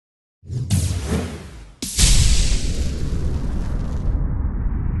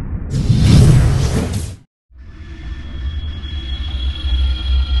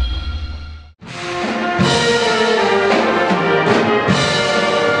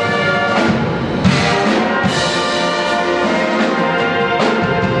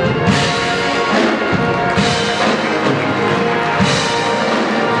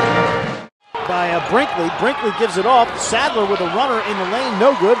Brinkley gives it off. Sadler with a runner in the lane,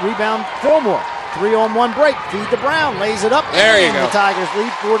 no good. Rebound Fillmore. 3-on-1 break. Feed to Brown. Lays it up. There you go. The Tigers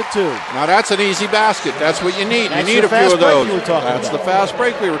lead 4-2. Now that's an easy basket. That's what you need. That's you need a few of those. That's about. the fast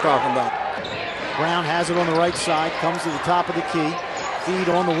break we were talking about. Brown has it on the right side. Comes to the top of the key. Feed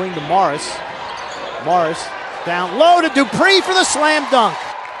on the wing to Morris. Morris down low to Dupree for the slam dunk.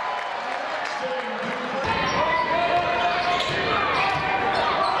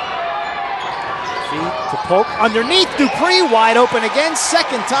 Feed to Polk. Underneath Dupree. Wide open again.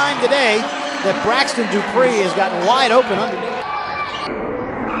 Second time today that Braxton Dupree has gotten wide open underneath.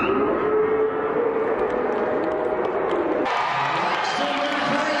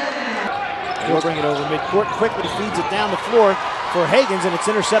 He'll bring it over midcourt. Quickly feeds it down the floor for Higgins, and it's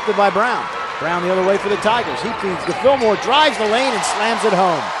intercepted by Brown. Brown the other way for the Tigers. He feeds to Fillmore, drives the lane, and slams it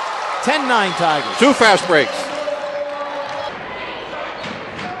home. 10-9 Tigers. 2 fast breaks.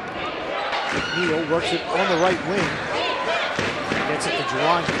 McNeil works it on the right wing. Gets it to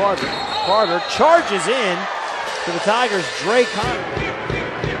Juwan Carter. Carter charges in to the Tigers. Dre Connor.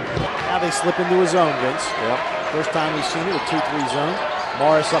 Now they slip into a zone, Vince. Yep. First time we've seen it, a 2-3 zone.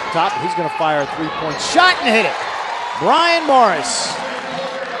 Morris up top. He's going to fire a three-point shot and hit it. Brian Morris.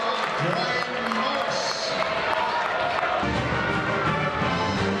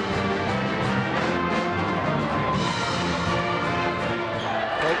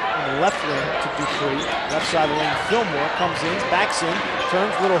 Left wing to Dupree, left side of the lane, Fillmore comes in, backs in,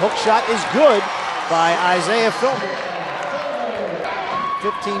 turns, little hook shot is good by Isaiah Fillmore.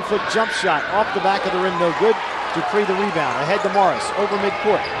 15-foot jump shot off the back of the rim, no good. Dupree the rebound, ahead to Morris, over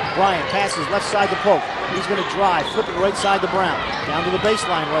midcourt. Bryant passes left side to Polk. He's going to drive, flip it right side to Brown. Down to the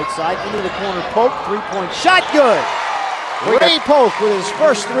baseline right side, into the corner, Polk, three-point shot, good! Ray Polk with his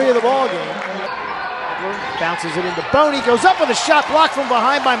first three of the ball game. Bounces it into Boney, goes up with a shot blocked from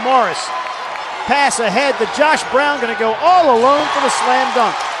behind by Morris. Pass ahead to Josh Brown, going to go all alone for the slam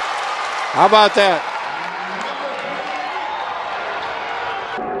dunk. How about that?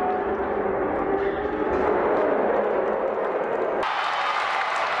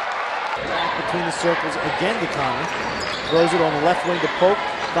 Back between the circles again to Connor. Throws it on the left wing to Polk,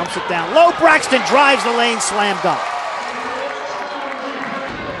 dumps it down low. Braxton drives the lane, slam dunk.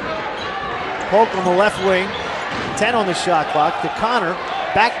 Polk on the left wing, 10 on the shot clock to Connor,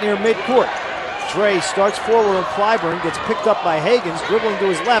 back near midcourt. Dre starts forward on Clyburn, gets picked up by Higgins, dribbling to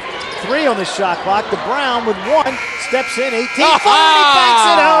his left, 3 on the shot clock to Brown with 1, steps in, 18, 40, banks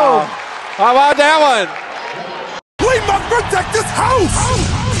it home. How about that one? We must protect this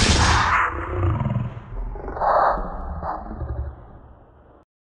house!